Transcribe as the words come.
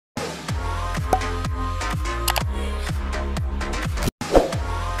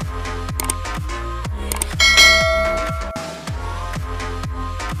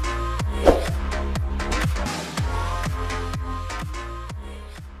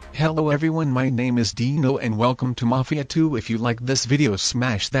Hello everyone, my name is Dino and welcome to Mafia 2. If you like this video,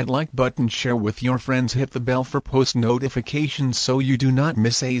 smash that like button, share with your friends, hit the bell for post notifications so you do not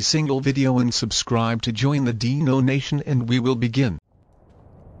miss a single video, and subscribe to join the Dino Nation, and we will begin.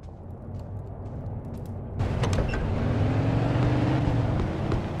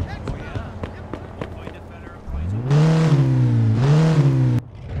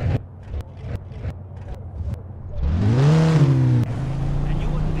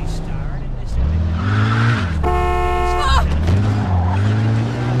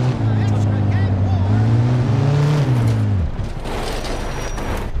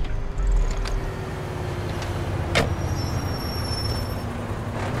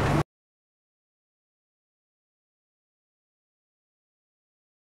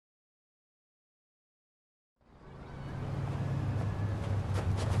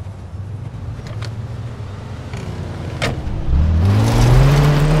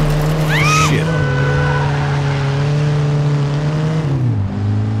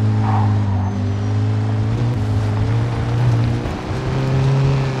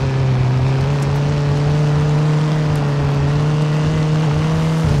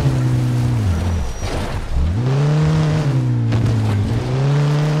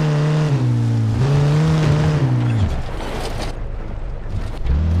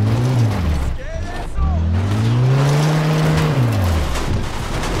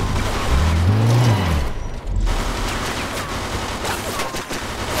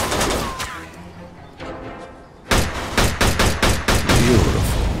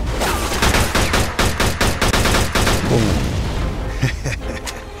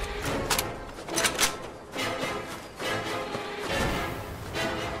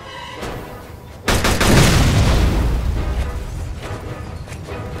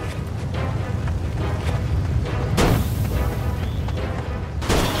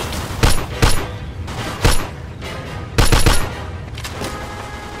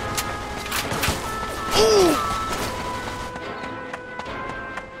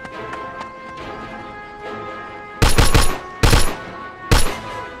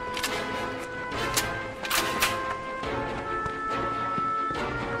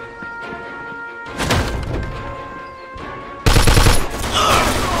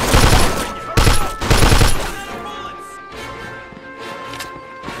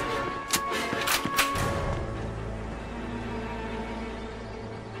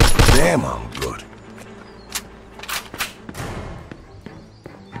 Damn, I'm good.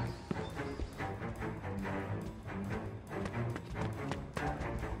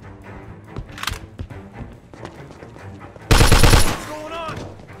 What's going on?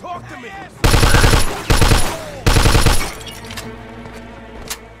 Talk to me!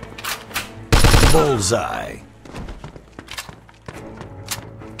 Bullseye.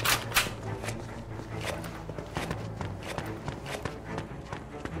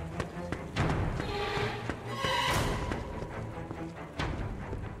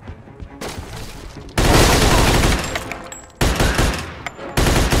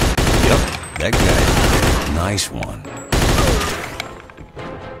 That guy, nice one.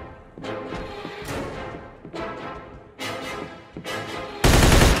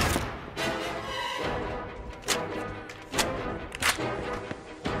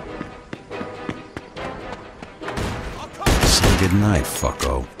 Say goodnight,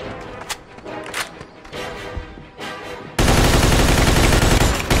 fucko.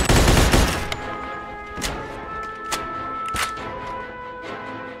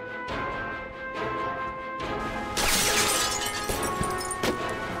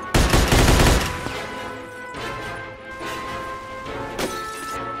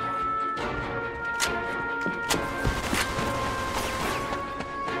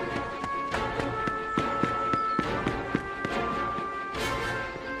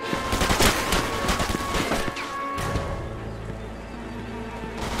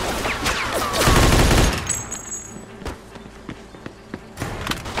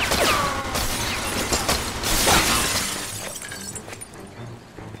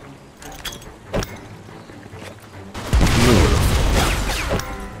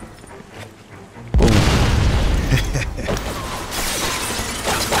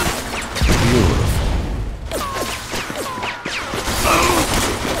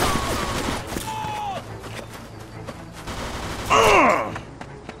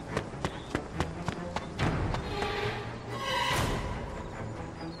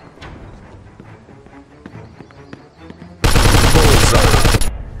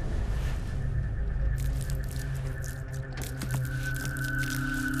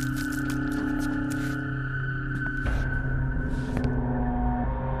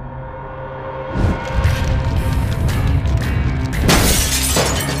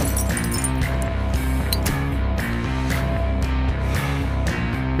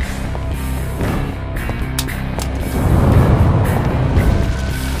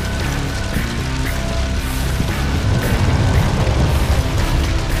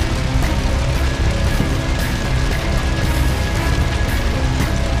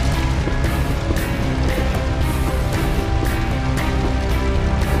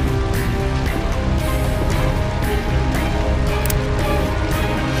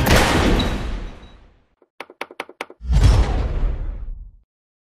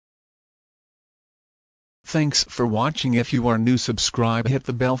 Thanks for watching. If you are new, subscribe, hit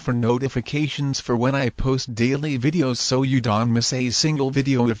the bell for notifications for when I post daily videos so you don't miss a single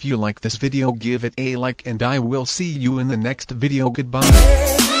video. If you like this video, give it a like and I will see you in the next video. Goodbye.